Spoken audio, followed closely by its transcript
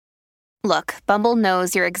Look, Bumble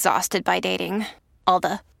knows you're exhausted by dating. All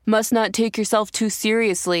the must not take yourself too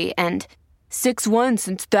seriously and 6'1"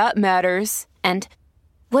 since that matters. And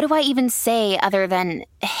what do I even say other than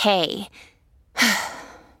hey?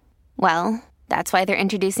 Well, that's why they're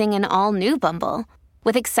introducing an all-new Bumble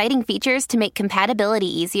with exciting features to make compatibility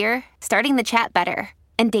easier, starting the chat better,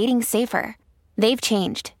 and dating safer. They've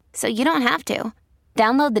changed, so you don't have to.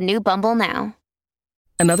 Download the new Bumble now.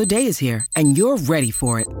 Another day is here, and you're ready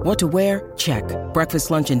for it. What to wear? Check.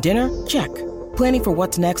 Breakfast, lunch, and dinner? Check. Planning for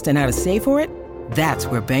what's next and how to save for it? That's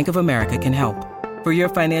where Bank of America can help. For your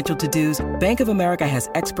financial to-dos, Bank of America has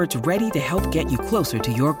experts ready to help get you closer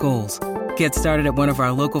to your goals. Get started at one of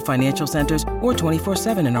our local financial centers or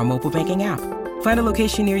 24/7 in our mobile banking app. Find a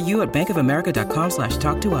location near you at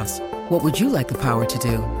bankofamerica.com/talktous. What would you like the power to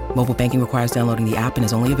do? Mobile banking requires downloading the app and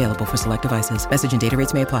is only available for select devices. Message and data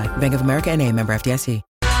rates may apply. Bank of America N.A., member FDIC.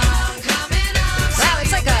 Wow,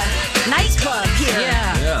 it's like a nightclub here.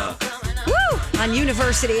 Yeah. Woo! On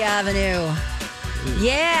University Avenue.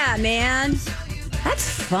 Yeah, man. That's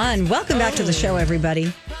fun. Welcome back to the show,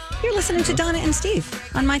 everybody. You're listening to Donna and Steve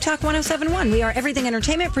on My Talk 1071. We are Everything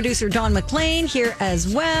Entertainment. Producer Dawn McClain here as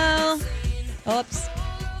well. Oops.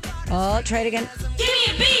 Oh, try it again. Give me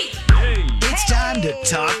a beat! It's time to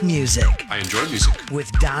talk music I enjoy music.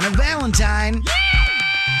 with Donna Valentine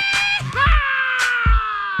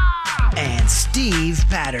and Steve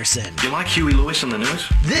Patterson. You like Huey Lewis on the news?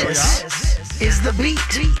 This is The Beat.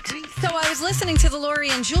 So I was listening to the Lori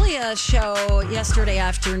and Julia show yesterday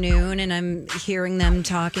afternoon, and I'm hearing them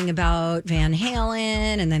talking about Van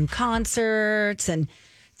Halen and then concerts and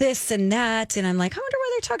this and that. And I'm like, I wonder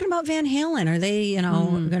why they're talking about Van Halen. Are they,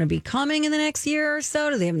 going to be coming in the next year or so?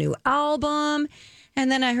 Do they have a new album?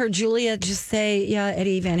 And then I heard Julia just say, yeah,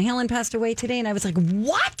 Eddie Van Halen passed away today. And I was like,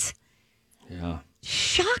 what? Yeah.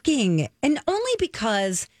 Shocking. And only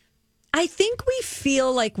because I think we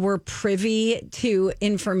feel like we're privy to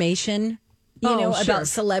information, about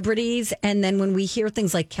celebrities. And then when we hear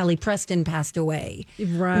things like Kelly Preston passed away,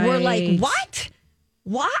 we're like, what?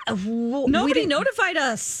 What? Nobody notified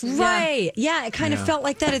us. Right. Yeah, it kind of felt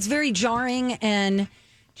like that. It's very jarring and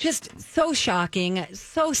just so shocking,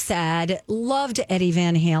 so sad. Loved Eddie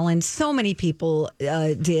Van Halen. So many people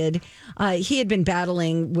did. He had been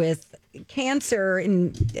battling with cancer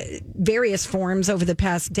in various forms over the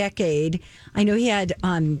past decade. I know he had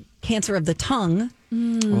cancer of the tongue.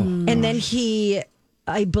 And then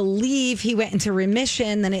I believe he went into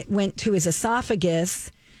remission. Then it went to his esophagus.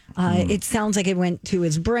 It sounds like it went to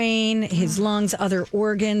his brain, his lungs, other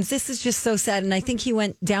organs. This is just so sad. And I think he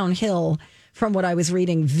went downhill from what I was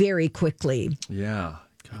reading very quickly. Yeah.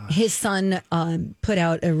 God. His son put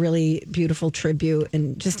out a really beautiful tribute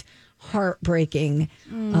and just heartbreaking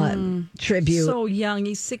tribute. So young.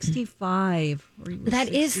 He's 65. That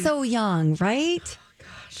is so young, right?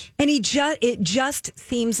 Gosh. And it just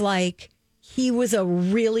seems like he was a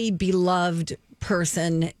really beloved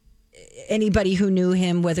person. Anybody who knew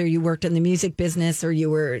him, whether you worked in the music business or you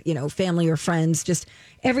were, family or friends, just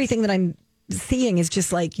everything that I'm seeing is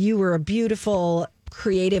just like you were a beautiful,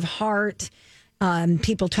 creative heart.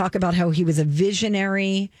 People talk about how he was a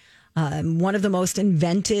visionary, one of the most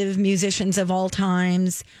inventive musicians of all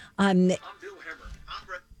times.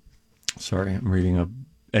 Sorry, I'm reading a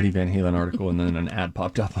Eddie Van Halen article and then an ad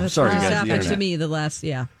popped up. I'm sorry, That's guys. happened to me the last,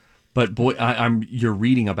 But boy, you're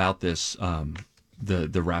reading about this,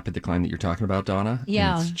 the rapid decline that you're talking about, Donna.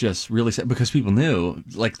 Yeah. And it's just really sad because people knew,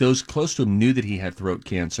 like those close to him knew that he had throat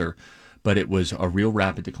cancer, but it was a real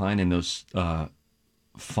rapid decline in those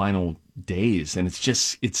final days. And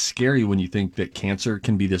it's scary when you think that cancer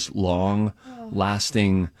can be this long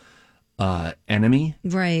lasting enemy.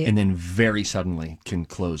 Right. And then very suddenly can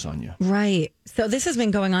close on you. Right. So this has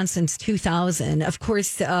been going on since 2000. Of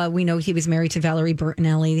course, we know he was married to Valerie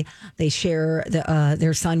Bertinelli. They share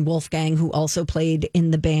their son, Wolfgang, who also played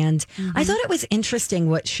in the band. Mm-hmm. I thought it was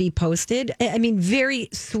interesting what she posted. I mean, very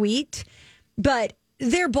sweet, but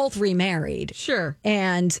they're both remarried. Sure.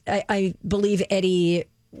 And I believe Eddie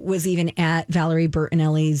was even at Valerie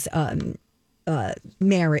Bertinelli's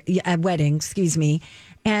wedding, excuse me.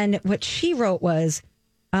 And what she wrote was,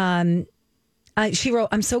 she wrote,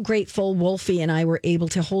 "I'm so grateful Wolfie and I were able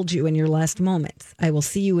to hold you in your last moments. I will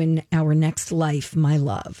see you in our next life, my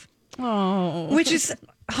love." Oh. Which is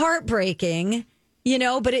heartbreaking,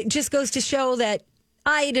 but it just goes to show that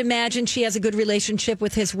I'd imagine she has a good relationship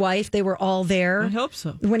with his wife. They were all there. I hope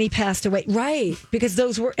so. When he passed away. Right. Because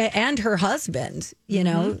those were, and her husband,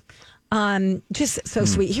 just so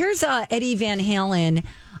sweet. Here's Eddie Van Halen.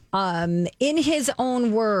 In his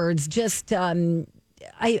own words, just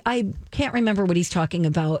I can't remember what he's talking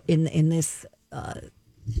about in this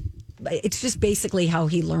It's just basically how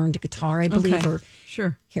he learned guitar, I believe. Okay. Or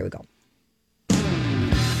Sure. here we go.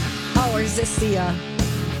 Oh, or is this the?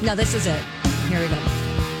 No, this is it. Here we go.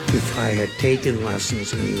 If I had taken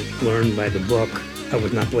lessons and learned by the book, I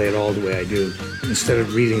would not play it all the way I do. Instead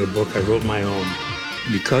of reading a book, I wrote my own.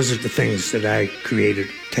 Because of the things that I created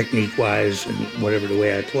technique-wise and whatever the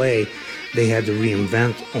way I play, they had to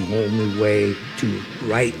reinvent a whole new way to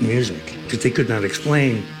write music because they could not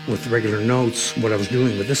explain with regular notes what I was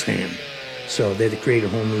doing with this hand. So they had to create a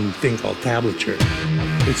whole new thing called tablature.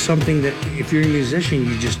 It's something that if you're a musician,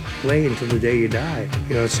 you just play until the day you die.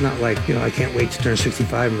 You know, it's not like, I can't wait to turn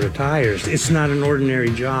 65 and retire. It's not an ordinary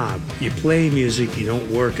job. You play music, you don't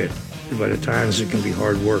work it. But at times it can be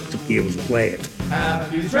hard work to be able to play it.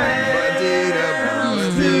 Happy friends.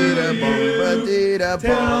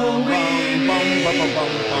 Tell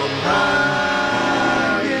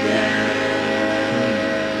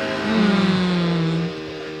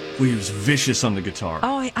Well, he was vicious on the guitar.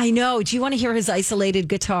 Oh, I know. Do you want to hear his isolated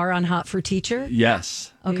guitar on Hot for Teacher?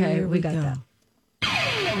 Yes. Okay, Here we got go. that.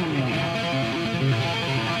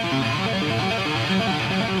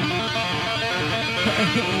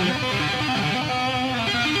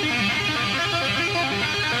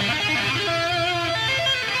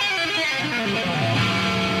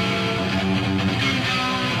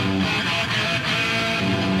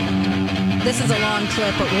 This is a long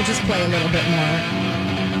clip, but we'll just play a little bit more.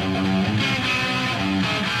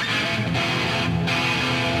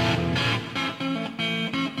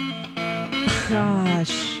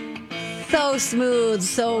 Gosh. So smooth,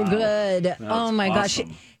 so good. Oh my gosh.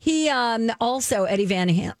 awesome. He also Eddie Van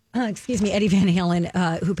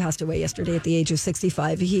Halen, who passed away yesterday at the age of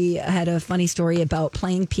 65. He had a funny story about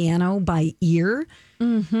playing piano by ear.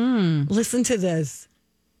 Mm-hmm. Listen to this.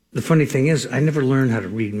 The funny thing is, I never learned how to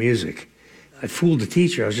read music. I fooled the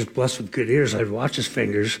teacher. I was just blessed with good ears. I'd watch his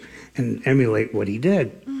fingers and emulate what he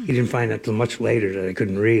did. He didn't find out till much later that I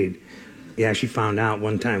couldn't read. He actually found out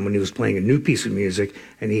one time when he was playing a new piece of music,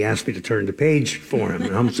 and he asked me to turn the page for him,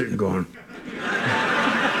 and I'm sitting going...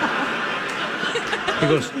 He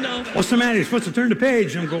goes, what's the matter? You're supposed to turn the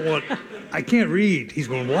page. I'm going, what? I can't read. He's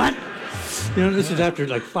going, what? This is after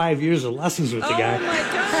like 5 years of lessons with the guy. Oh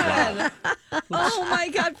my God. Oh my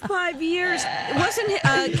God, 5 years.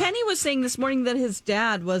 Kenny was saying this morning that his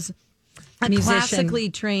dad was a musician. classically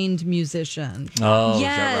trained musician. Oh, Yes, is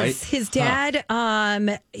that right? his dad.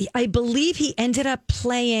 I believe he ended up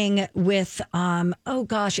playing with. Oh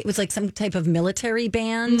gosh, it was like some type of military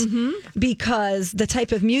band because the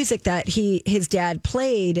type of music that his dad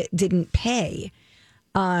played didn't pay.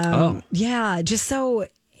 Yeah, just so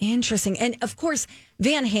interesting. And of course,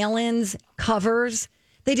 Van Halen's covers.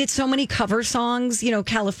 They did so many cover songs,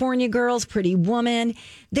 California Girls, Pretty Woman.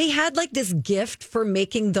 They had like this gift for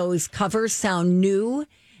making those covers sound new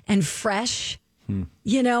and fresh, and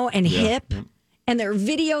hip. And their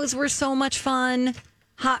videos were so much fun.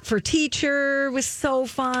 Hot for Teacher was so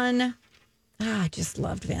fun. I just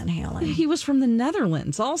loved Van Halen. He was from the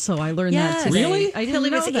Netherlands also. I learned that today. Really? I Till didn't he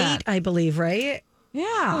know was that. 8, I believe, right? Yeah.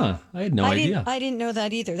 Huh, I had no idea. I didn't know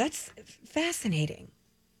that either. That's fascinating.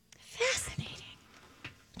 Fascinating.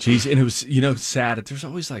 Jeez, and it was, sad. There's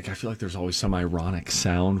always I feel like there's always some ironic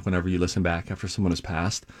sound whenever you listen back after someone has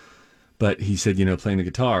passed. But he said, playing the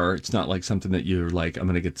guitar, it's not like something that you're like, I'm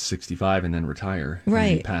going to get to 65 and then retire. And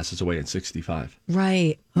Right. he passes away at 65.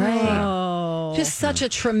 Right. Oh. Just such a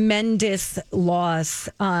tremendous loss.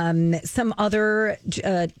 Some other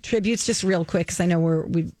tributes, just real quick, because I know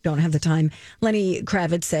we don't have the time. Lenny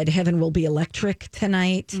Kravitz said, "Heaven will be electric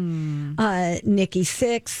tonight." Nikki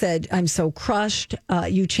Sixx said, "I'm so crushed.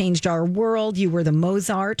 You changed our world. You were the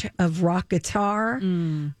Mozart of rock guitar."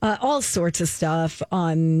 All sorts of stuff.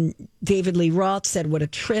 David Lee Roth said, "What a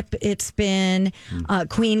trip it's been."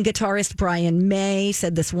 Queen guitarist Brian May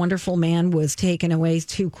said, "This wonderful man was taken away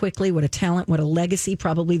too quickly. What a talent, what a legacy.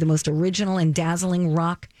 Probably the most original and dazzling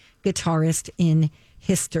rock guitarist in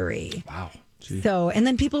history." Wow. Gee. So, and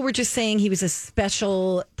then people were just saying he was a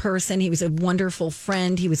special person. He was a wonderful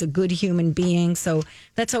friend. He was a good human being. So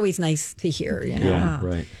that's always nice to hear, Yeah,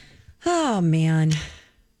 right. Oh, man.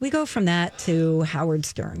 We go from that to Howard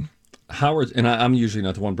Stern. Howard, and I'm usually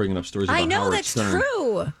not the one bringing up stories about I know Howard that's Stern.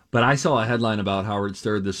 true. But I saw a headline about Howard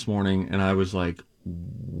Stern this morning, and I was like,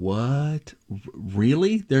 what?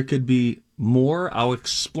 Really? There could be more? I'll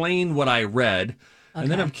explain what I read. Okay.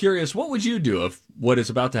 And then I'm curious, what would you do if what is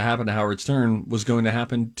about to happen to Howard Stern was going to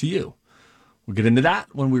happen to you? We'll get into that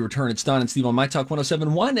when we return. It's Don and Steve on My Talk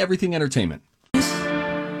 107.1, Everything Entertainment. Hey,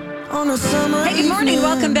 good morning.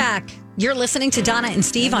 Welcome back. You're listening to Donna and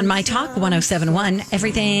Steve on My Talk 107.1,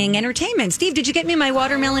 Everything Entertainment. Steve, did you get me my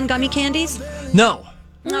watermelon gummy candies? No.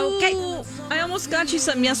 Okay. Ooh, I almost got you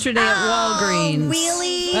something yesterday at Walgreens.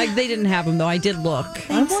 Really? Like, they didn't have them, though. I did look.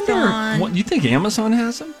 I wonder, what, you think Amazon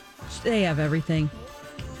has them? They have everything.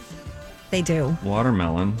 They do.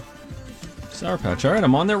 Watermelon. Sour Patch. All right,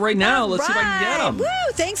 I'm on there right now. Let's see if I can get them. Woo!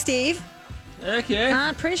 Thanks, Steve. Okay.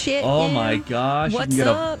 I appreciate Oh you. my gosh! What's you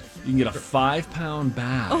up? can get a 5-pound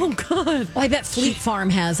bag. Oh, God. Oh, I bet Fleet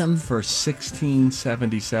Farm has them. For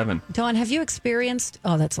 $16.77. Dawn, have you experienced?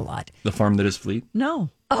 Oh, that's a lot. The farm that is Fleet. No.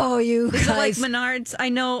 Oh, you Is it like guys. Menards? I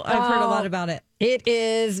know. I've heard a lot about it. It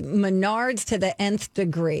is Menards to the nth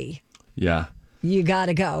degree. Yeah. You got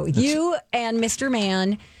to go. You and Mr.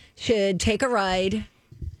 Man should take a ride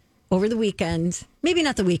over the weekend. Maybe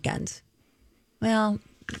not the weekend. Well,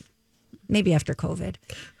 maybe after COVID.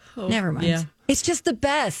 Never mind. yeah. It's just the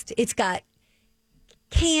best. It's got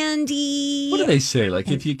candy. What do they say? Like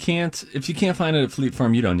if you can't find it at Fleet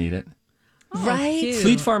Farm, you don't need it. Right? cute.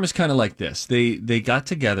 Fleet Farm is kind of like this. They got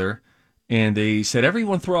together and they said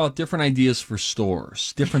everyone throw out different ideas for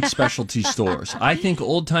stores, different specialty stores. I think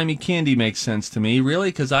old timey candy makes sense to me, really,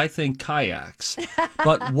 because I think kayaks.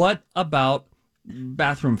 But what about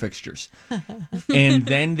bathroom fixtures? And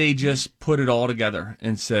then they just put it all together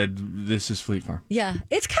and said, "This is Fleet Farm." Yeah.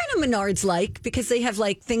 It's kind of Menards like because they have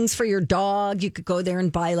like things for your dog. You could go there and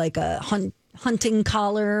buy like a hunting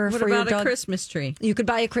collar What for your about dog. a Christmas tree? You could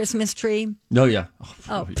buy a Christmas tree. Oh yeah.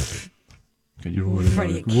 Oh, Can you are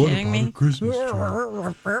you kidding me? Christmas tree?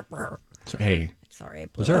 So, hey, Sorry.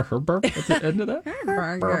 was there a herb burp at the end of that?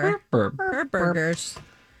 Burger. Burp. Her burgers.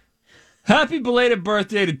 Happy belated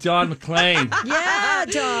birthday to Don McClain. Yeah,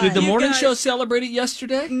 Dawn. Did the morning guys- show celebrate it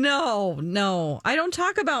yesterday? No. I don't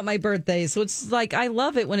talk about my birthday, so it's like I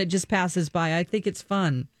love it when it just passes by. I think it's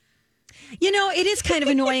fun. You know, it is kind of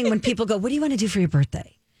annoying when people go, "What do you want to do for your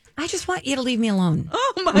birthday?" I just want you to leave me alone.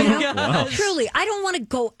 Oh my god! Wow. Truly, I don't want to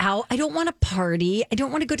go out. I don't want to party. I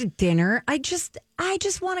don't want to go to dinner. I just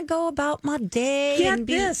want to go about my day Get and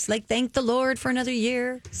be this. like, thank the Lord for another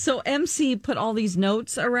year. So MC put all these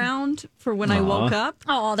notes around for when I woke up.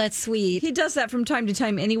 Oh, that's sweet. He does that from time to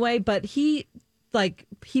time anyway, but he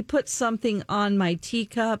put something on my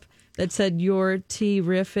teacup that said "You're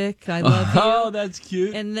terrific. I love you." Oh, that's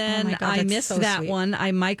cute. And Oh then my God, I that's missed so that sweet. one.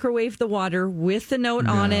 I microwaved the water with the note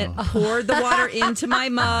on it, poured the water into my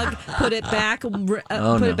mug, put it back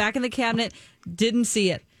it back in the cabinet. Didn't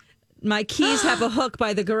see it. My keys have a hook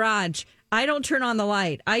by the garage. I don't turn on the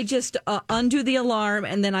light. I just undo the alarm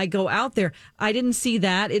and then I go out there. I didn't see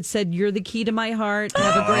that. It said, "You're the key to my heart.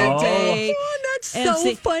 Have a great day." Oh, that's And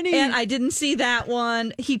so funny. And I didn't see that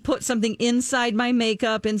one. He put something inside my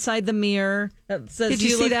makeup, inside the mirror. That says, Did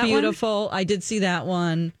you see look that one? beautiful. I did see that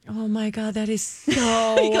one. Oh my God, that is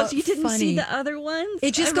so He goes, "You didn't funny. see the other ones?"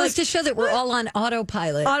 It just I'm goes like, to show that we're all on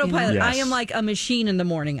autopilot. you know? autopilot. Yes. I am like a machine in the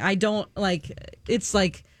morning. I don't it's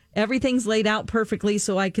like everything's laid out perfectly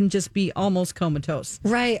so I can just be almost comatose.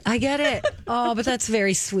 Right, I get it. Oh, but that's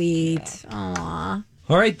very sweet. Aw.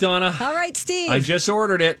 All right, Donna. All right, Steve. I just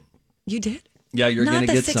ordered it. You did? Yeah, you're Not going to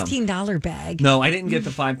the get some. $16 bag. No, I didn't get the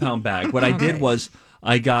 5-pound bag. What I did Okay. was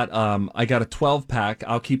I got a 12-pack.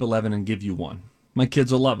 I'll keep 11 and give you one. My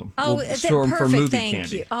kids will love them. Oh, we'll that's store 'em perfect. for movie Thank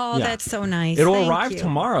candy. you. Oh, Yeah. that's so nice. It'll Thank arrive you.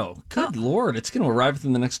 tomorrow. Good Lord, it's going to arrive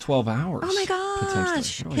within the next 12 hours. Oh my potentially.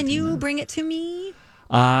 gosh. Really Can do you that. bring it to me?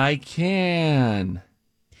 I can.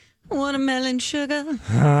 Watermelon sugar.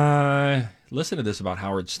 Listen to this about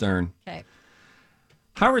Howard Stern. Okay.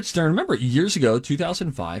 Howard Stern, remember years ago,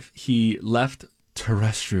 2005, he left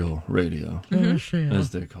terrestrial radio, as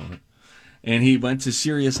they call it, and he went to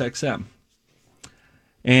Sirius XM.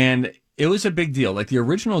 And it was a big deal. Like the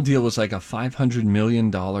original deal was like a $500 million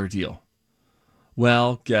deal.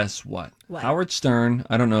 Well, guess what? Howard Stern,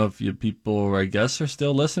 I don't know if you people, I guess, are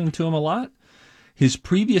still listening to him a lot. His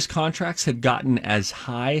previous contracts had gotten as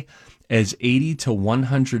high as $80 to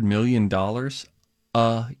 $100 million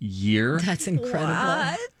a year. That's incredible.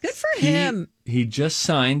 What? Good for him. He just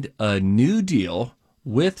signed a new deal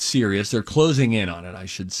with Sirius. They're closing in on it, I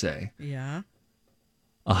should say. Yeah.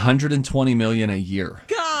 $120 million a year.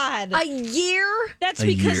 God. A year? That's A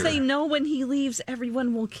because year. they know when he leaves,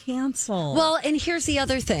 everyone will cancel. Well, and here's the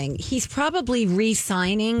other thing. He's probably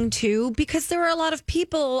re-signing too because there are a lot of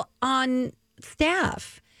people on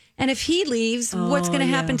staff. And if he leaves, what's going to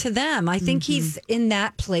happen to them? I think he's in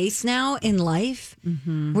that place now in life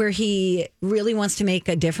where he really wants to make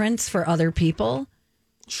a difference for other people.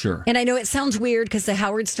 Sure. And I know it sounds weird because the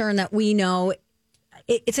Howard Stern that we know,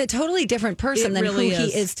 it's a totally different person It than really who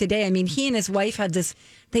is. he is today. I mean, he and his wife had this,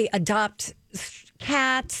 they adopt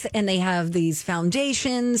cats and they have these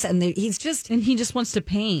foundations and he's just, and he just wants to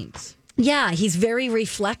paint. yeah, he's very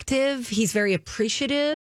reflective. He's very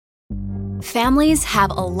appreciative. Families have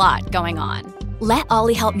a lot going on. Let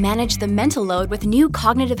Ollie help manage the mental load with new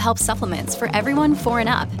cognitive help supplements for everyone 4 and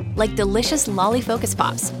up, like delicious Lolly Focus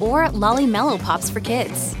Pops or Lolly Mellow Pops for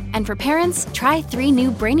kids. And for parents, try 3 new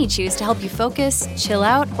Brainy Chews to help you focus, chill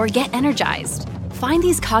out, or get energized. Find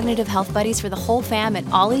these cognitive health buddies for the whole fam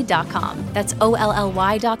at ollie.com. That's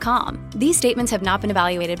OLLY.com. These statements have not been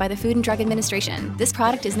evaluated by the Food and Drug Administration. This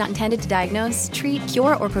product is not intended to diagnose, treat,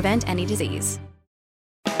 cure, or prevent any disease.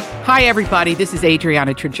 Hi, everybody. This is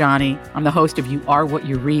Adriana Trajani. I'm the host of You Are What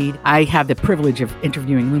You Read. I have the privilege of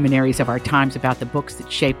interviewing luminaries of our times about the books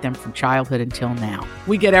that shaped them from childhood until now.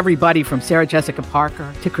 We get everybody from Sarah Jessica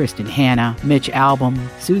Parker to Kristen Hanna, Mitch Albom,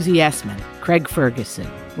 Susie Essman, Craig Ferguson,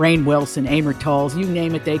 Rainn Wilson, Amor Tolls, you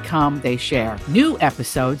name it, they come, they share. New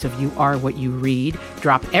episodes of You Are What You Read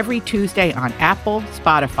drop every Tuesday on Apple,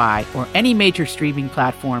 Spotify, or any major streaming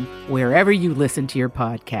platform wherever you listen to your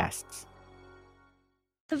podcasts.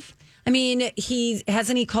 I mean,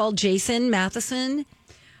 hasn't he called Jason Matheson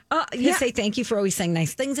to say thank you for always saying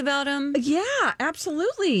nice things about him? Yeah,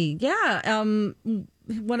 absolutely. Yeah.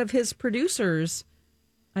 One of his producers,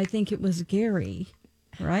 I think it was Gary,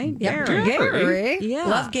 right? Yeah, Gary. Yeah.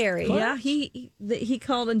 Love Gary. Yeah, he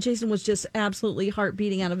called, and Jason was just absolutely heart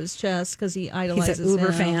beating out of his chest because he idolizes He's an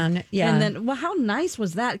Uber him. fan. Yeah. And then, well, how nice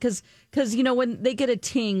was that? Because when they get a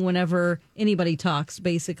ting whenever anybody talks,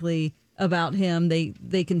 basically, about him,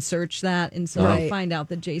 they can search that, and so they find out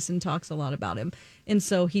that Jason talks a lot about him, and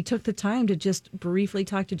so he took the time to just briefly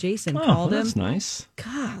talk to Jason. Called him. That's nice.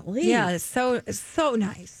 Golly, yeah, so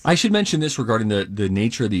nice. I should mention this regarding the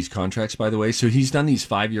nature of these contracts, by the way. So he's done these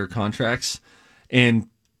 5-year contracts, and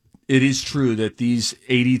it is true that these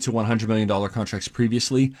 $80 to $100 million contracts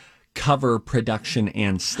previously cover production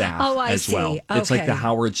and staff as well. It's like the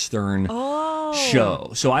Howard Stern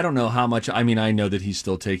show. So I don't know how much. I mean, I know that he's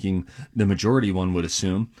still taking the majority, one would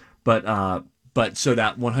assume, but so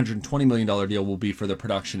that $120 million deal will be for the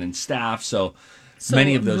production and staff. So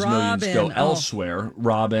many of those millions go elsewhere.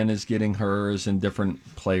 Robin is getting hers, and different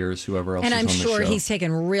players, whoever else. And is I'm on the sure show. he's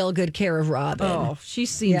taking real good care of Robin. Oh, she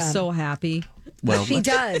seems so happy. Well, she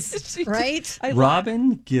does, right?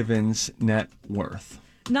 Robin Givens' net worth.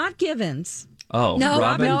 Not Givens. Oh, no,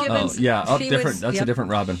 Robin. No. Oh, yeah. Oh, different. Was, That's a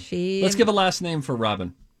different Robin. Let's give a last name for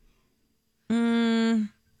Robin.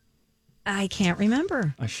 I can't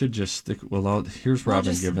remember. I should just stick. Well, here's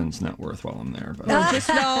Robin Givens' net worth while I'm there. But no.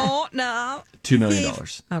 $2 million.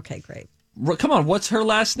 Okay, great. Come on, what's her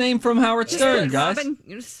last name from Howard Stern, guys?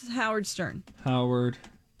 Howard Stern. Howard.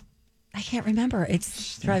 I can't remember.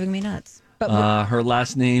 It's driving me nuts. But her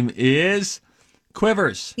last name is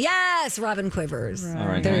Quivers. Yes, Robin Quivers. All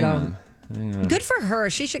right, there you go. Hang on. Good for her.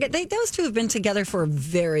 She should get. Those two have been together for a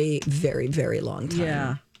very, very, very long time.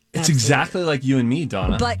 Yeah, it's exactly like you and me,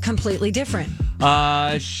 Donna, but completely different.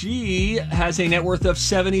 She has a net worth of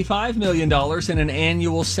 $75 million and an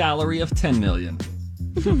annual salary of $10 million.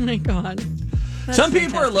 Oh my God. Some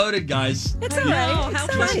people are loaded, guys. It's all right. How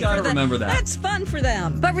just got to remember that. That's fun for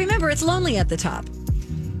them. But remember, it's lonely at the top.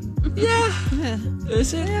 Yeah.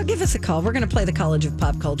 Is it? Yeah, give us a call. We're going to play the College of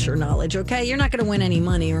Pop Culture Knowledge, okay? You're not going to win any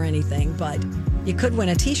money or anything, but you could win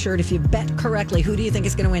a T-shirt if you bet correctly. Who do you think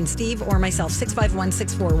is going to win, Steve or myself?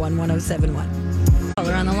 651-641-1071.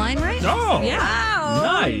 Caller on the line, right? Oh, yeah.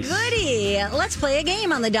 Wow. Nice. Goody. Let's play a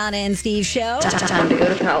game on the Donna and Steve show. Time to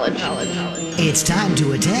go to college. It's time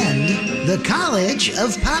to attend the College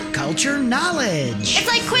of Pop Culture Knowledge. It's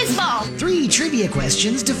like quiz ball. 3 trivia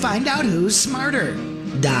questions to find out who's smarter.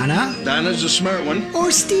 Donna? Donna's a smart one.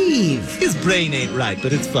 Or Steve? His brain ain't right,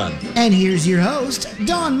 but it's fun. And here's your host,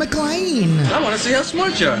 Dawn McLean. I want to see how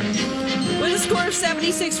smart you are. With a score of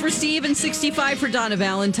 76 for Steve and 65 for Donna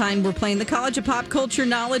Valentine, we're playing the College of Pop Culture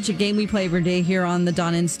Knowledge, a game we play every day here on the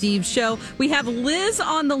Donna and Steve show. We have Liz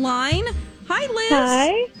on the line. Hi, Liz.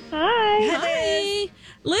 Hi.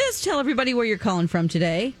 Liz, tell everybody where you're calling from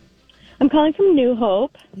today. I'm calling from New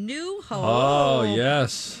Hope. New Hope. Oh,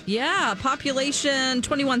 yes. Yeah, population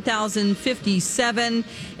 21,057.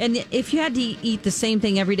 And if you had to eat the same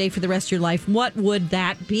thing every day for the rest of your life, what would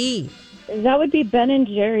that be? That would be Ben &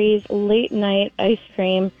 Jerry's late night ice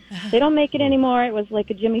cream. They don't make it anymore. It was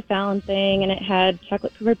like a Jimmy Fallon thing, and it had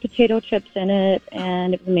chocolate-covered potato chips in it,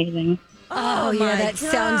 and it was amazing. Oh yeah, that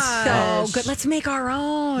sounds so good. Let's make our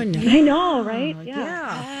own. I know, right?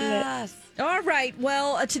 Yes. All right.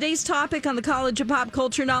 Well, today's topic on the College of Pop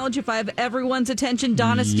Culture Knowledge, if I have everyone's attention,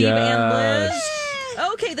 Donna, Steve, and Liz.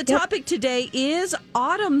 Okay, the topic today is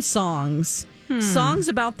autumn songs. Songs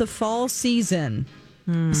about the fall season.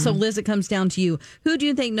 So, Liz, it comes down to you. Who do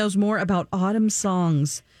you think knows more about autumn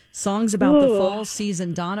songs? Songs about the fall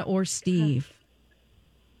season, Donna or Steve?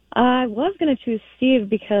 I was going to choose Steve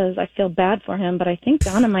because I feel bad for him, but I think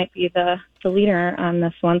Donna might be the leader on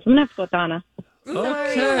this one. So I'm going to have to go with Donna.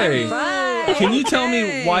 Okay. Right. Can you tell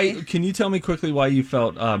me why? Can you tell me quickly why you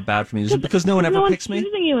felt bad for me? Is it because no one ever picks me? No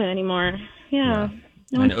one's choosing you anymore. Yeah.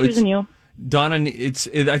 No I one's know. choosing you. Donna,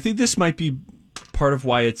 I think this might be part of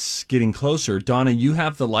why it's getting closer. Donna, you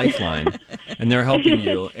have the lifeline, and they're helping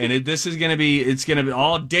you. And this is going to be, it's going to be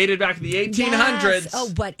all dated back to the 1800s. Yes. Oh,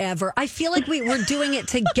 whatever. I feel like we're doing it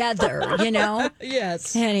together, you know?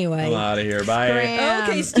 Yes. Anyway. I'm out of here. Bye.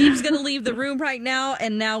 Okay, Steve's going to leave the room right now,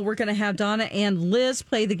 and now we're going to have Donna and Liz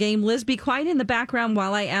play the game. Liz, be quiet in the background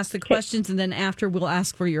while I ask the questions, and then after we'll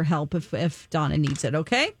ask for your help if Donna needs it,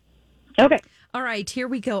 okay? Okay. All right, here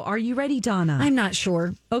we go. Are you ready, Donna? I'm not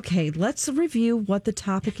sure. Okay, let's review what the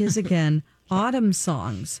topic is again. Autumn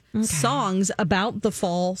songs. Okay. Songs about the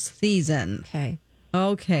fall season. Okay.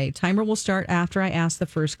 Okay, timer will start after I ask the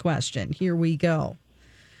first question. Here we go.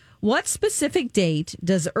 What specific date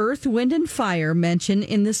does Earth, Wind, and Fire mention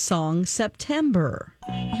in the song September?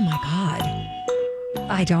 Oh, my God.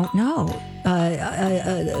 I don't know.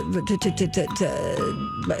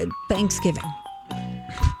 Thanksgiving.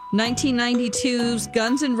 1992's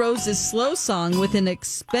Guns N' Roses Slow Song with an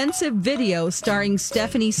expensive video starring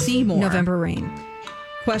Stephanie Seymour. November Rain.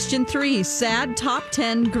 Question 3, sad top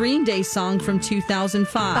 10 Green Day song from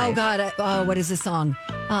 2005. Oh, God. What is the song?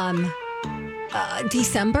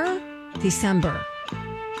 December? December,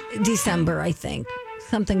 I think.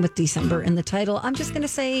 Something with December in the title. I'm just going to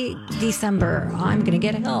say December. I'm going to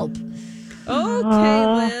get help. Okay,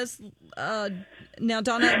 Liz. Now,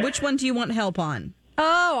 Donna, which one do you want help on?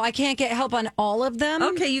 Oh, I can't get help on all of them?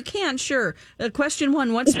 Okay, you can, sure. Question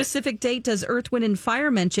 1, what specific date does Earth, Wind, and Fire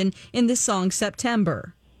mention in this song,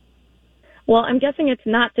 September? Well, I'm guessing it's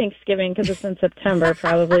not Thanksgiving because it's in September,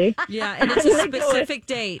 probably. Yeah, and it's a specific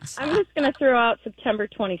date. I'm just going to throw out September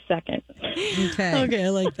 22nd. Okay. Okay, I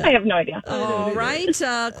like that. I have no idea. All right.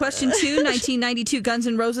 Question 2, 1992 Guns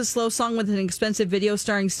N' Roses Slow Song with an expensive video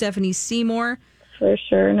starring Stephanie Seymour. For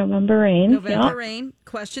sure, November Rain. November Rain.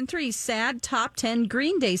 Question 3, sad top 10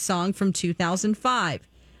 Green Day song from 2005.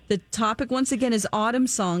 The topic, once again, is autumn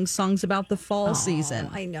songs about the fall season.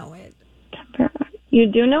 I know it. You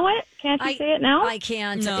do know it? Can't you say it now? I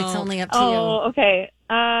can't. No. It's only up to you. Oh, okay.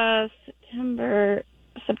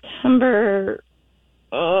 September,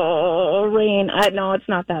 rain. No, it's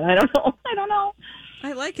not that. I don't know.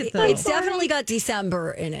 I like it, though. It's definitely got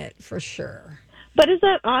December in it, for sure. But is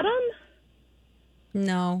that autumn?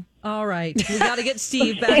 No. All right. We got to get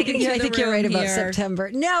Steve back into the room. I think you're right about here. September.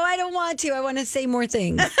 No, I don't want to. I want to say more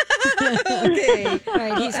things. Okay. All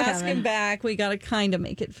right, he's ask coming. him back. We got to kind of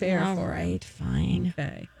make it fair. All right, fine.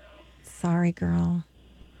 Okay. Sorry, girl.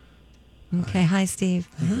 Okay, hi, Steve.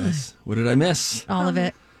 What did I miss? All of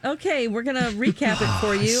it. Okay, we're going to recap it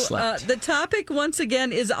for you. The topic, once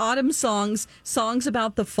again, is autumn songs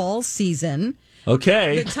about the fall season.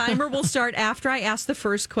 Okay. The timer will start after I ask the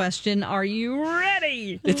first question. Are you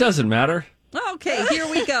ready? It doesn't matter. Okay, here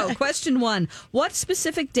we go. Question 1. What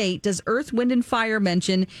specific date does Earth, Wind, and Fire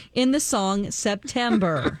mention in the song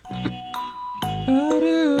September?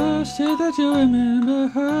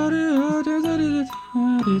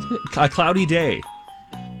 A cloudy day.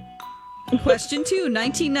 Question 2.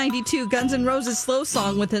 1992 Guns N' Roses Slow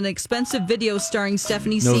Song with an expensive video starring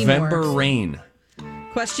Stephanie Seymour. November Rain.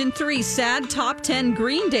 Question 3. Sad top 10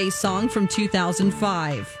 Green Day song from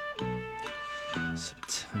 2005.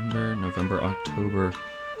 September, November, October.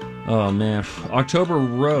 Oh, man. October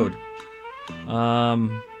Road. I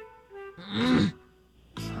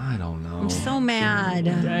don't know. I'm so mad.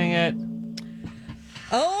 Dang it.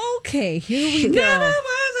 Okay, here we go. It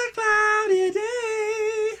was a cloudy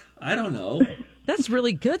day. I don't know. That's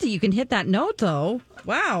really good that you can hit that note, though.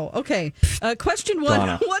 Wow. Okay. Question 1.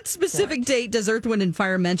 Donna. What specific date does Earth, Wind, and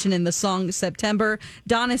Fire mention in the song September?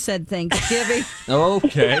 Donna said Thanksgiving.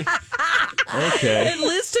 Okay. Okay. And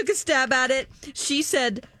Liz took a stab at it. She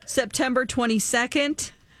said September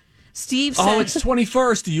 22nd. Steve said... Oh, it's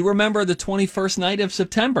 21st. Do you remember the 21st night of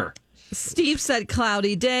September? Steve said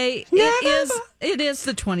cloudy day. It is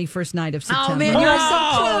the 21st night of September. Oh, man, you're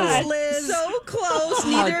so close, Liz. So close.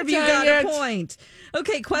 Neither of you got a point.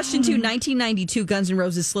 Okay, question 2. 1992 Guns N'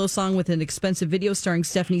 Roses Slow Song with an expensive video starring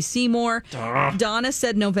Stephanie Seymour. Donna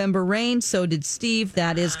said November Rain. So did Steve.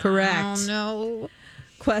 That is correct. Oh, no.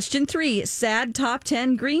 Question 3. Sad top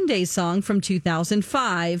 10 Green Day song from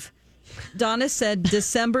 2005. Donna said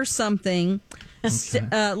December something.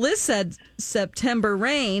 Okay. Liz said September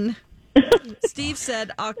Rain. Steve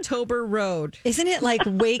said October Road. Isn't it like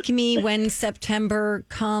Wake Me When September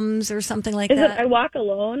Comes or something like Is that? it I Walk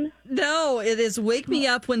Alone? No, it is Wake Me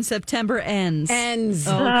Up When September Ends. Ends.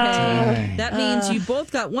 Okay. That means you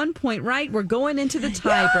both got 1 point right. We're going into the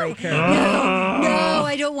tiebreaker. No,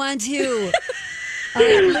 I don't want to.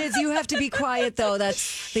 Liz, you have to be quiet, though.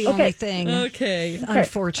 That's the only thing. Okay.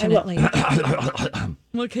 Unfortunately.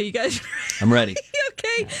 Okay, you guys. I'm ready.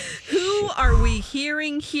 Okay. Who are we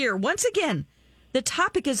hearing here? Once again, the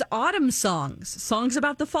topic is autumn songs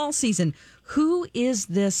about the fall season. Who is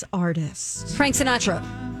this artist? Frank Sinatra.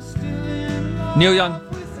 Neil Young.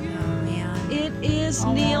 It is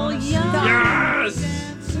Neil Young. Yes!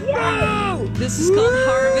 Whoa! This is called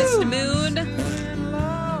Harvest Moon.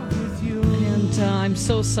 And I'm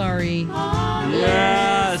so sorry.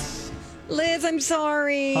 Yes! Liz, I'm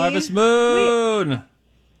sorry. Harvest Moon. Wait.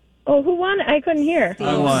 Oh, who won? I couldn't hear.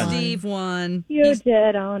 I won. Steve won. You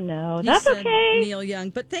did? Oh, no. That's said okay. Neil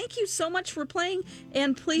Young. But thank you so much for playing.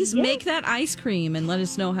 And please make that ice cream and let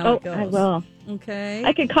us know how it goes. I will. Okay.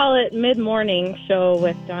 I could call it Mid-Morning Show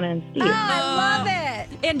with Donna and Steve. I love it.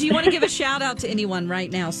 And do you want to give a shout out to anyone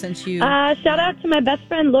right now since you... Shout out to my best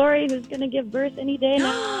friend Lori, who's going to give birth any day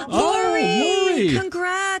now. Lori!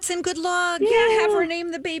 Congrats and good luck. Yeah, have her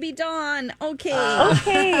name the baby Dawn. Okay.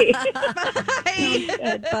 Okay.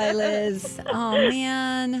 Bye. Bye, Liz. Oh,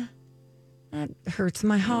 man. That hurts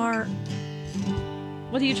my heart.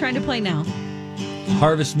 What are you trying to play now?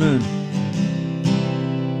 Harvest Moon.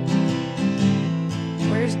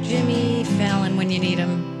 Where's Jimmy Fallon when you need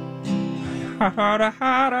him? That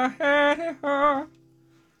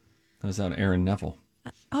was out Aaron Neville.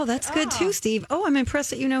 Oh, that's good too, Steve. Oh, I'm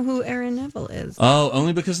impressed that you know who Aaron Neville is. Oh,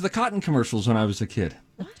 only because of the cotton commercials when I was a kid.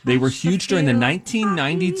 They were huge during the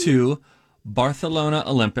 1992 Barcelona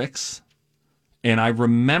Olympics. And I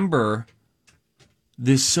remember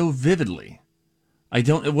this so vividly.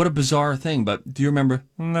 What a bizarre thing, but do you remember?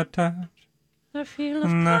 The feel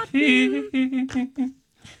of cotton.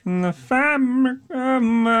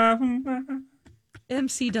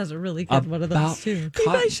 MC does a really good one of those too. You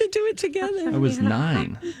guys should do it together. I was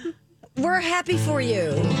 9. We're happy for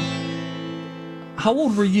you. How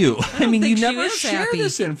old were you? I mean, you think she never was share happy.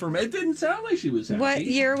 this information. It didn't sound like she was happy. What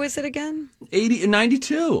year was it again?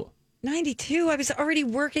 92. 92. I was already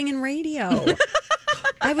working in radio.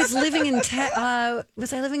 I was living in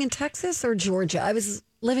was I living in Texas or Georgia? I was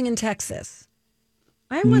living in Texas.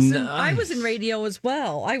 I was in radio as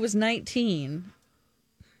well. I was 19.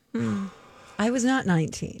 I was not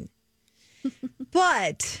 19.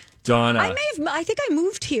 But Donna. I think I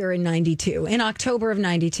moved here in 92, in October of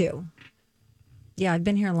 92. Yeah, I've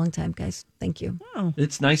been here a long time, guys. Thank you. Oh.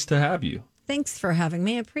 It's nice to have you. Thanks for having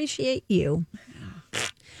me. I appreciate you.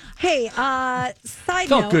 Hey, side Felt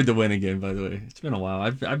note. good to win again, by the way. It's been a while.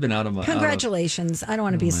 I've been out of my... Congratulations. I don't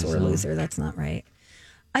want to be a sore loser. That's not right.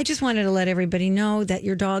 I just wanted to let everybody know that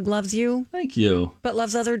your dog loves you. Thank you. But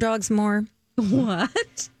loves other dogs more.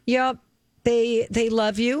 What? Yep. They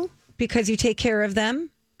love you because you take care of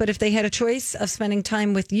them. But if they had a choice of spending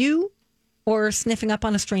time with you or sniffing up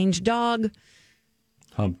on a strange dog...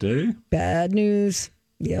 Hump day? Bad news.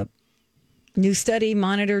 Yep. New study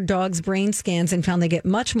monitored dogs' brain scans and found they get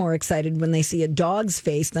much more excited when they see a dog's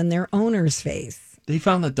face than their owner's face. They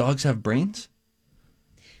found that dogs have brains?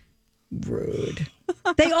 Rude.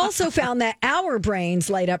 They also found that our brains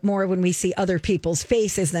light up more when we see other people's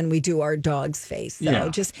faces than we do our dog's face. So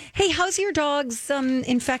just, hey, how's your dog's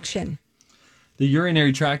infection? The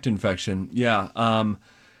urinary tract infection, yeah.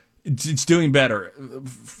 It's doing better.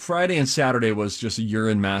 Friday and Saturday was just a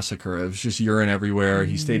urine massacre. It was just urine everywhere.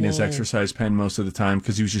 He stayed in his exercise pen most of the time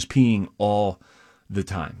because he was just peeing all the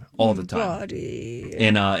time. Buddy.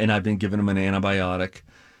 And I've been giving him an antibiotic,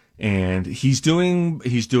 and he's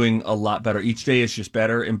doing a lot better. Each day is just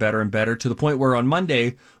better and better and better, to the point where on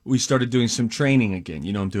Monday we started doing some training again.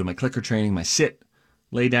 You know, I'm doing my clicker training, my sit,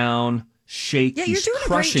 lay down, shake. Yeah, he's you're doing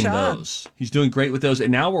crushing a great job. those. He's doing great with those,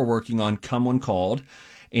 and now we're working on come when called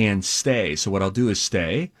and stay. So what I'll do is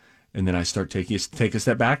stay, and then I start take a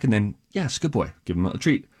step back, and then, yes, good boy, give him a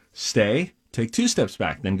treat. Stay, take 2 steps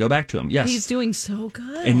back, then go back to him. Yes. He's doing so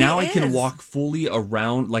good. And now I can walk fully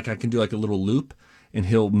around, like I can do like a little loop, and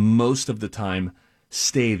he'll most of the time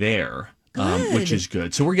stay there, which is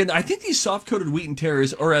good. So we're getting, I think these soft-coated Wheaten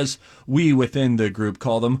Terriers, or as we within the group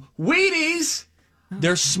call them, Wheaties,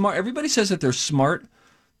 they're smart. Everybody says that they're smart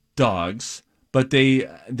dogs, but they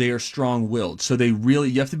are strong-willed. So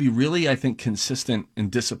you have to be really, I think, consistent and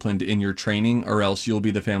disciplined in your training, or else you'll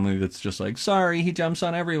be the family that's just like, sorry, he jumps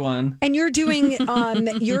on everyone. And you're doing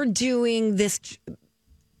this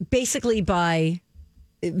basically by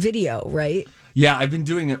video, right? Yeah, I've been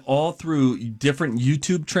doing it all through different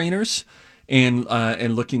YouTube trainers and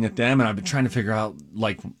looking at them, and I've been trying to figure out,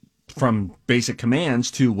 like, from basic commands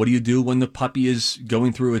to what do you do when the puppy is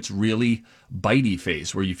going through its really bitey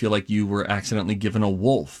phase, where you feel like you were accidentally given a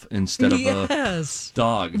wolf instead of a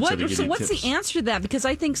dog. So what's the answer to that? Because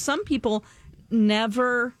I think some people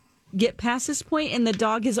never get past this point, and the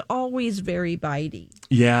dog is always very bitey.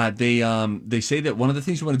 Yeah, they say that one of the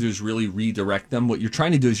things you want to do is really redirect them. What you're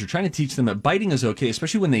trying to do is you're trying to teach them that biting is okay,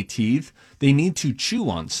 especially when they teeth. They need to chew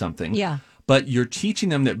on something. Yeah. But you're teaching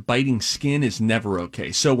them that biting skin is never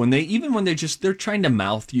okay. So when they're trying to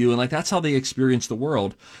mouth you, and like that's how they experience the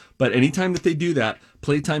world. But anytime that they do that,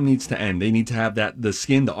 playtime needs to end. They need to have the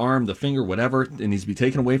skin, the arm, the finger, whatever, it needs to be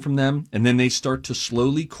taken away from them. And then they start to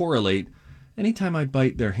slowly correlate. Anytime I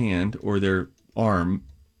bite their hand or their arm,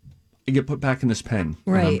 I get put back in this pen.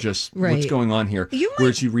 Right. And I'm just, what's going on here?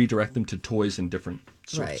 Whereas you redirect them to toys and different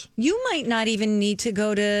sorts. Right. You might not even need to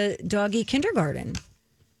go to doggy kindergarten.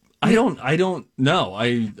 I don't know. I don't know.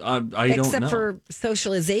 Except for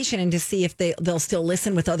socialization and to see if they'll still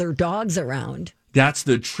listen with other dogs around. That's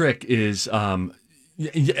the trick is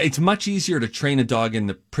it's much easier to train a dog in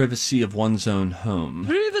the privacy of one's own home.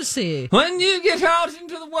 Privacy. When you get out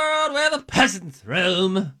into the world where the peasants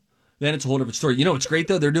roam, then it's a whole different story. You know, it's great,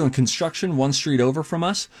 though. They're doing construction one street over from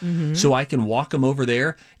us. Mm-hmm. So I can walk him over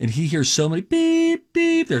there, and he hears so many beep,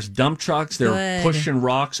 beep. There's dump trucks. They're pushing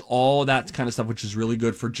rocks, all that kind of stuff, which is really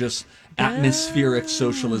good for just atmospheric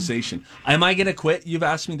socialization. Am I going to quit? You've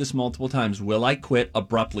asked me this multiple times. Will I quit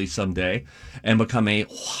abruptly someday and become a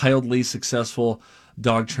wildly successful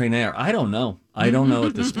dog trainer? I don't know. I don't know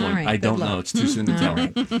at this point. Right, I don't know. It's too soon to tell.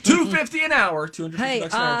 Right. $250 an hour, $250 an hour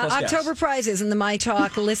plus gas. October prizes and the My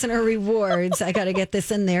Talk listener rewards. I got to get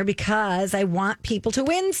this in there because I want people to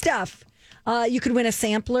win stuff. You could win a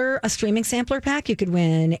streaming sampler pack. You could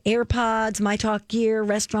win AirPods, My Talk gear,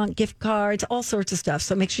 restaurant gift cards, all sorts of stuff.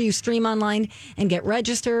 So make sure you stream online and get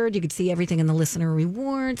registered. You could see everything in the listener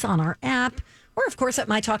rewards on our app or, of course, at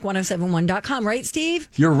mytalk1071.com. Right, Steve?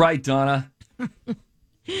 You're right, Donna.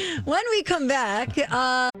 When we come back...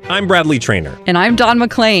 I'm Bradley Trainer. And I'm Don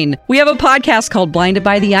McClain. We have a podcast called Blinded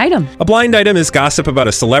by the Item. A blind item is gossip about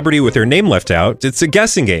a celebrity with their name left out. It's a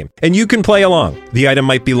guessing game, and you can play along. The item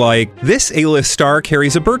might be like, this A-list star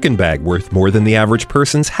carries a Birkin bag worth more than the average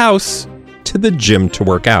person's house to the gym to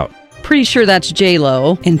work out. Pretty sure that's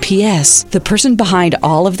J-Lo. And P.S. the person behind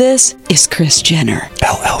all of this is Kris Jenner,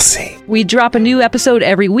 LLC. We drop a new episode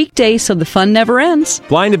every weekday so the fun never ends.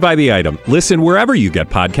 Blinded by the Item. Listen wherever you get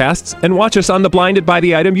podcasts and watch us on the Blinded by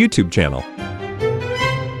the Item YouTube channel.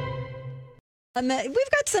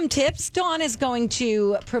 We've got some tips. Dawn is going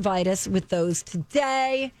to provide us with those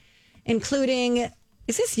today, including,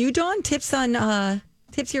 is this you, Dawn? Tips on...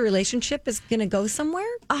 Tips your relationship is going to go somewhere?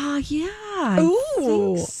 Yeah. Ooh.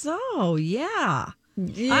 I think so, yeah.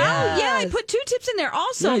 Yes. Oh, yeah. I put 2 tips in there.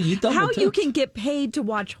 Also, how you can get paid to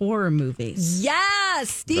watch horror movies. Yes,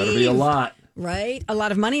 Steve. That'll be a lot. Right? A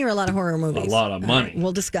lot of money or a lot of horror movies? A lot of money. Right,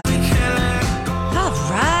 we'll discuss. All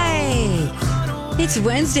right. It's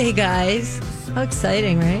Wednesday, guys. How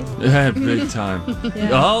exciting, right? Yeah, big time.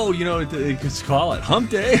 Yeah. Oh, it's call it Hump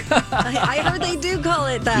Day. I heard they do call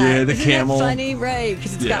it that. Yeah, the Isn't camel. That funny, right?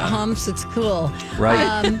 Because it's got humps. It's cool.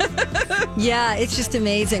 Right. Yeah, it's just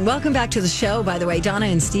amazing. Welcome back to the show, by the way. Donna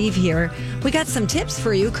and Steve here. We got some tips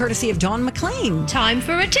for you, courtesy of Dawn McClain. Time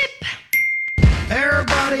for a tip.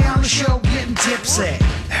 Everybody on the show getting tipsy.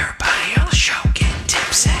 Everybody on the show getting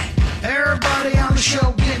tipsy. Everybody on the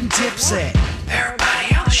show getting tipsy.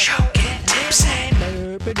 Everybody on the show getting tipsy.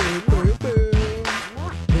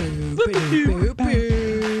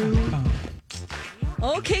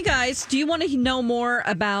 Okay, guys, do you want to know more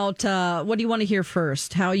about what do you want to hear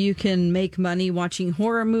first? How you can make money watching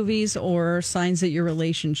horror movies or signs that your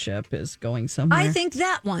relationship is going somewhere? I think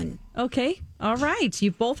that one. Okay. All right.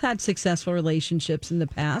 You've both had successful relationships in the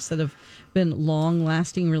past that have been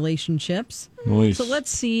long-lasting relationships. Nice. So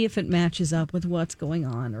let's see if it matches up with what's going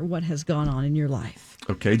on or what has gone on in your life.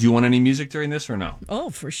 Okay. Do you want any music during this or no? Oh,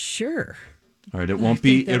 for sure. All right. It won't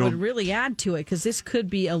be. That would really add to it because this could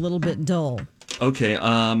be a little bit dull. Okay.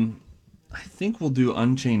 I think we'll do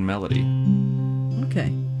Unchained Melody.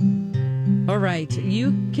 Okay. All right.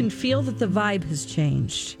 You can feel that the vibe has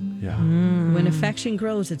changed. Yeah. When affection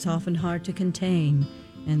grows, it's often hard to contain,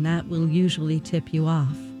 and that will usually tip you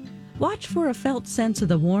off. Watch for a felt sense of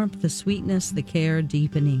the warmth, the sweetness, the care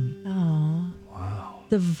deepening. Oh. Wow.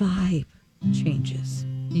 The vibe changes.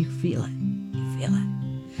 You feel it. You feel it.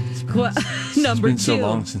 Number 2. It's been so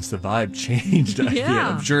long since the vibe changed.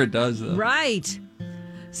 Yeah. I'm sure it does, though. Right.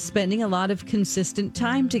 Spending a lot of consistent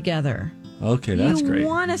time together. Okay, that's great. You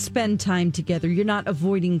want to spend time together. You're not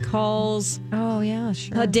avoiding calls. Oh, yeah,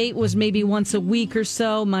 sure. A date was maybe once a week or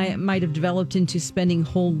so. Might have developed into spending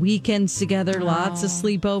whole weekends together. Lots of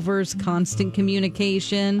sleepovers, constant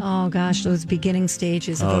communication. Oh, gosh, those beginning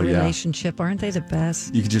stages of a relationship, aren't they the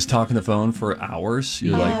best? You could just talk on the phone for hours.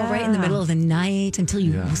 You're like, right in the middle of the night until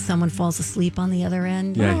someone falls asleep on the other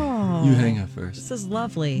end. Yeah, you hang up first. This is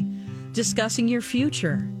lovely. Discussing your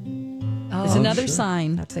future is another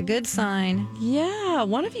sign. That's a good sign. Yeah,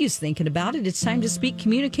 one of you's thinking about it. It's time to speak,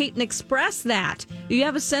 communicate, and express that. You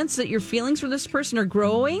have a sense that your feelings for this person are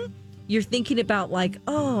growing. You're thinking about like,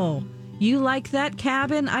 oh, you like that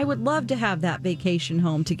cabin? I would love to have that vacation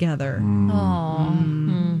home together.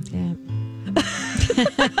 Yeah.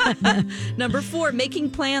 Number 4,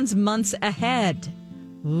 making plans months ahead.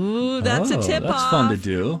 Ooh, that's a tip-off. That's fun to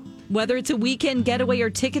do. Whether it's a weekend getaway or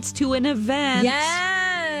tickets to an event.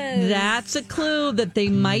 Yes. That's a clue that they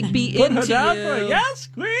might be Put into her down you. for a yes,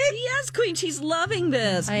 queen. Yes, queen. She's loving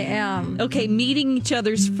this. I am. Okay, meeting each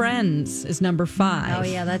other's friends is number 5. Oh,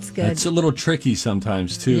 yeah, that's good. It's a little tricky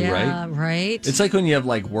sometimes, too, right? Yeah, right. It's like when you have,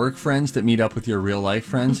 like, work friends that meet up with your real-life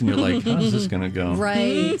friends, and you're like, how's this going to go?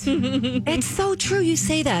 Right. It's so true you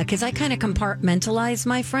say that, because I kind of compartmentalize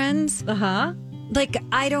my friends. Uh-huh. Like,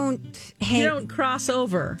 I don't You don't cross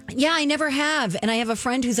over. Yeah, I never have. And I have a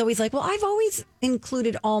friend who's always like, well, I've always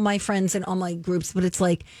included all my friends in all my groups, but it's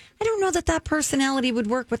like, I don't know that personality would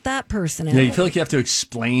work with that personality. Yeah, you feel like you have to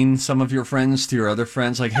explain some of your friends to your other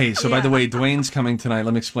friends. Like, hey, so by the way, Dwayne's coming tonight.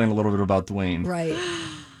 Let me explain a little bit about Dwayne. Right.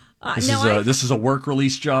 This is a work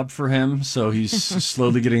release job for him, so he's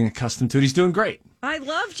slowly getting accustomed to it. He's doing great. I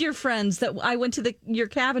loved your friends that I went to your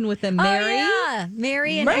cabin with them. Mary. Oh, yeah.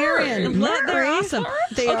 Mary and Aaron. They're awesome.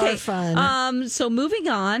 They are fun. So moving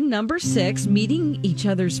on, number 6, meeting each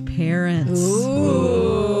other's parents.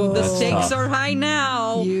 Ooh. The stakes tough. are high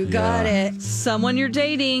now. You got it. Someone you're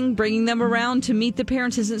dating, bringing them around to meet the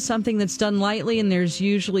parents isn't something that's done lightly, and there's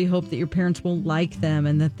usually hope that your parents will like them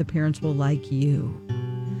and that the parents will like you.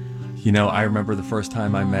 You know, I remember the first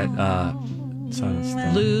time I met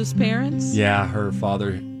Lou's parents? Yeah, her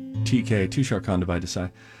father, TK, Tushar Kondabay Desai.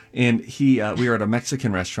 And we were at a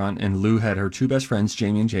Mexican restaurant, and Lou had her 2 best friends,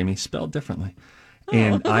 Jamie and Jamie, spelled differently.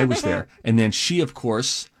 And I was there. And then she, of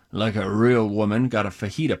course, like a real woman, got a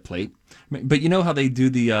fajita plate. But you know how they do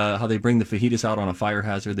how they bring the fajitas out on a fire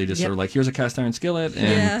hazard? They just are like, here's a cast iron skillet,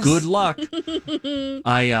 and good luck.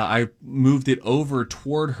 I moved it over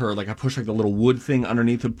toward her, like I pushed like the little wood thing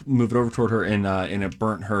underneath to move it over toward her, and it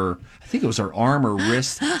burnt her. I think it was her arm or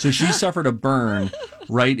wrist. So she suffered a burn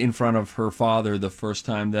right in front of her father the first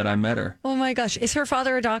time that I met her. Oh my gosh. Is her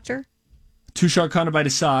father a doctor? Tushar Kondabay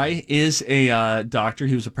Desai is a doctor.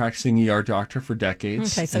 He was a practicing ER doctor for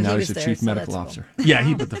decades. Okay, so and now he he's was the there, chief so medical that's officer. Yeah,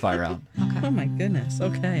 he put the fire out. Okay. Oh my goodness.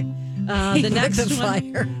 Okay. The next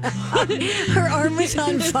fire. Her arm was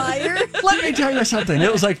on fire. Let me tell you something.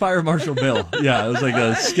 It was like Fire Marshal Bill. Yeah, it was like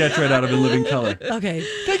a sketch right out of In Living Color. Okay.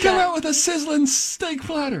 They come out with a sizzling steak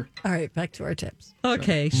platter. All right, back to our tips.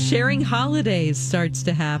 Okay, sharing holidays starts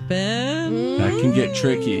to happen. That can get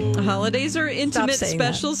tricky. Holidays are intimate, saying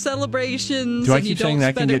special celebrations. Do I and keep you saying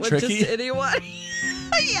don't that can spend get it with tricky? Just anyone.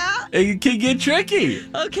 Yeah. It can get tricky.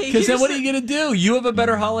 Okay. Because then what are you going to do? You have a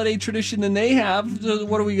better holiday tradition than they have. So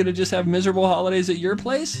what are we going to just have miserable holidays at your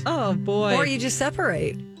place? Oh, boy. Or you just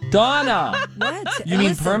separate. Donna. What? You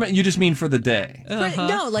mean permanent? You just mean for the day.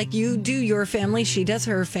 No, like you do your family, she does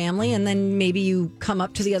her family, and then maybe you come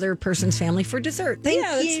up to the other person's family for dessert. Thank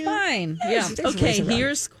yeah, you. that's fine. There's Okay, ways around it.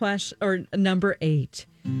 here's question or number 8.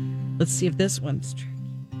 Let's see if this one's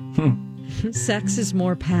tricky. Sex is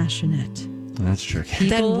more passionate. That's tricky.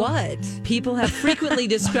 Then what? People have frequently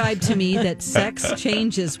described to me that sex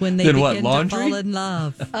changes when they Then what, begin to laundry? fall in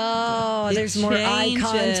love. Oh, It there's more eye changes.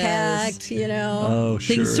 contact, you know. Oh,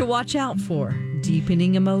 sure. Things to watch out for.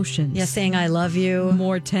 Deepening emotions. Yeah, saying I love you.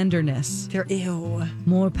 More tenderness. Ew.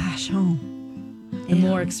 More passion. And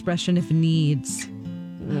more expression if needs.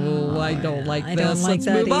 Oh, I don't like I this. don't like Let's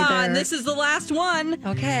that move on. either. This is the last one.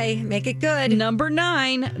 Okay, make it good. Number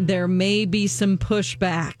 9, there may be some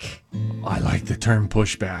pushback. I like the term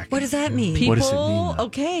pushback. What does that mean? People, What does it mean, though?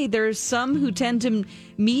 okay, there's some who tend to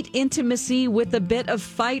meet intimacy with a bit of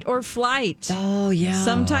fight or flight. Oh, yeah.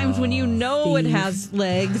 Sometimes when you know it Steve. has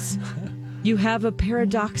legs, you have a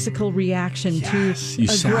paradoxical reaction Yes, to you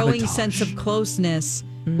a growing sabotage. sense of closeness,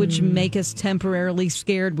 which make us temporarily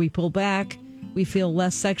scared. We pull back. We feel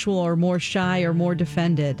less sexual or more shy or more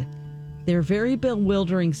defended. They're very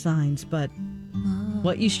bewildering signs, but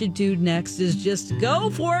what you should do next is just go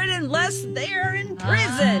for it unless they're in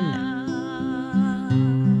prison.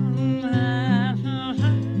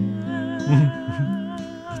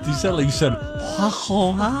 said it. You said,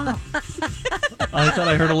 I thought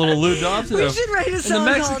I heard a little Lou Dobson. We should write a song in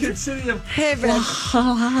the Mexican called city of... Hey, babe.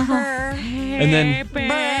 And then,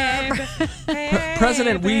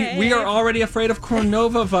 President, we are already afraid of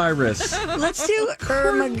coronavirus. Let's do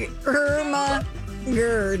Irma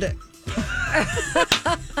Gerd.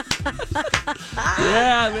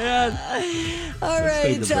 Yeah, man. All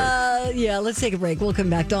right. Let's take a break. We'll come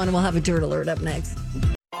back, Dawn, and we'll have a Dirt Alert up next.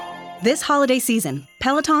 This holiday season,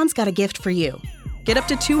 Peloton's got a gift for you. Get up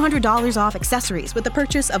to $200 off accessories with the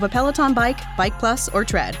purchase of a Peloton bike, Bike Plus, or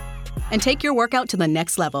Tread. And take your workout to the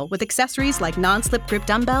next level with accessories like non-slip grip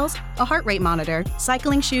dumbbells, a heart rate monitor,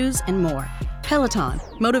 cycling shoes, and more. Peloton,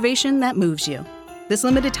 motivation that moves you. This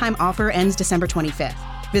limited time offer ends December 25th.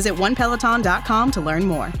 Visit onepeloton.com to learn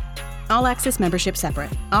more. All access membership separate.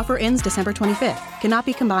 Offer ends December 25th. Cannot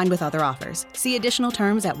be combined with other offers. See additional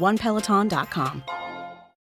terms at onepeloton.com.